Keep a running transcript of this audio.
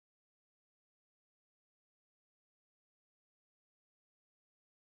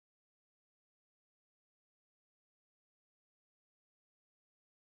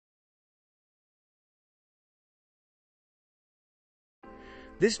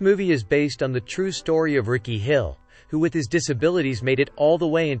This movie is based on the true story of Ricky Hill, who with his disabilities made it all the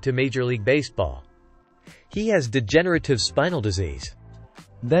way into Major League Baseball. He has degenerative spinal disease.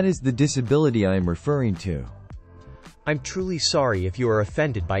 That is the disability I am referring to. I'm truly sorry if you are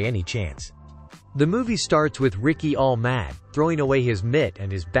offended by any chance. The movie starts with Ricky all mad, throwing away his mitt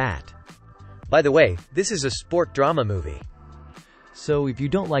and his bat. By the way, this is a sport drama movie. So if you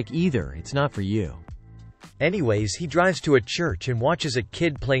don't like either, it's not for you. Anyways, he drives to a church and watches a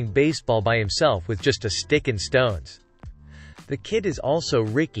kid playing baseball by himself with just a stick and stones. The kid is also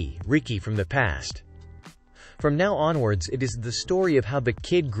Ricky from the past. From now onwards, it is the story of how the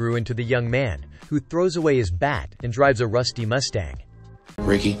kid grew into the young man who throws away his bat and drives a rusty Mustang.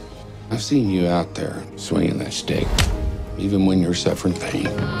 Ricky, I've seen you out there swinging that stick, even when you're suffering pain.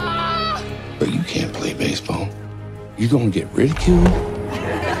 But you can't play baseball. You're going to get ridiculed,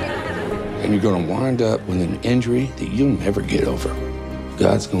 and you're going to wind up with an injury that you'll never get over.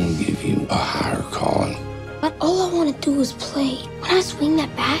 God's going to give you a higher calling. But all I want to do is play. When I swing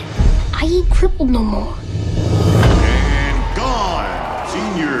that bat, I ain't crippled no more. And gone,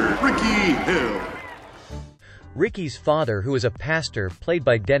 Senior Ricky Hill. Ricky's father, who is a pastor, played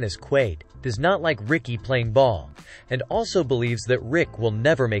by Dennis Quaid, does not like Ricky playing ball, and also believes that Rick will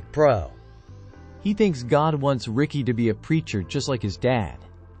never make pro. He thinks God wants Ricky to be a preacher just like his dad.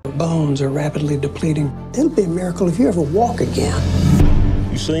 Your bones are rapidly depleting. It'll be a miracle if you ever walk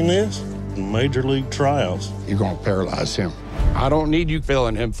again. You seen this? Major League trials. You're going to paralyze him. I don't need you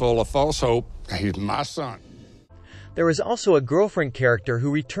filling him full of false hope. He's my son. There is also a girlfriend character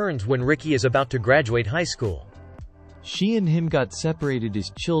who returns when Ricky is about to graduate high school. She and him got separated as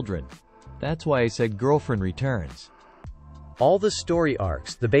children. That's why I said girlfriend returns. All the story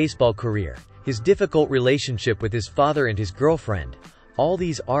arcs, the baseball career, his difficult relationship with his father and his girlfriend, all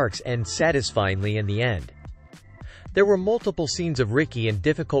these arcs end satisfyingly in the end. There were multiple scenes of Ricky in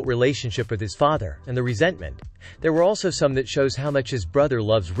difficult relationship with his father and the resentment. There were also some that shows how much his brother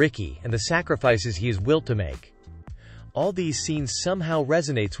loves Ricky and the sacrifices he is willing to make. All these scenes somehow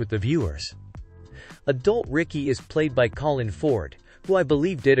resonates with the viewers. Adult Ricky is played by Colin Ford, who I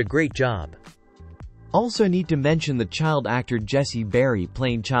believe did a great job. Also need to mention the child actor Jesse Berry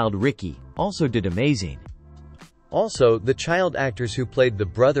playing child Ricky, also did amazing. Also, the child actors who played the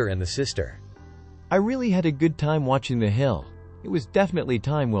brother and the sister. I really had a good time watching The Hill. It was definitely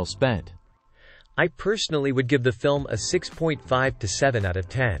time well spent. I personally would give the film a 6.5 to 7 out of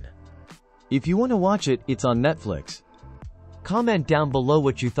 10. If you want to watch it, it's on Netflix. Comment down below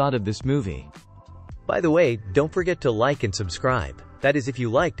what you thought of this movie. By the way, don't forget to like and subscribe. That is if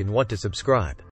you liked and want to subscribe.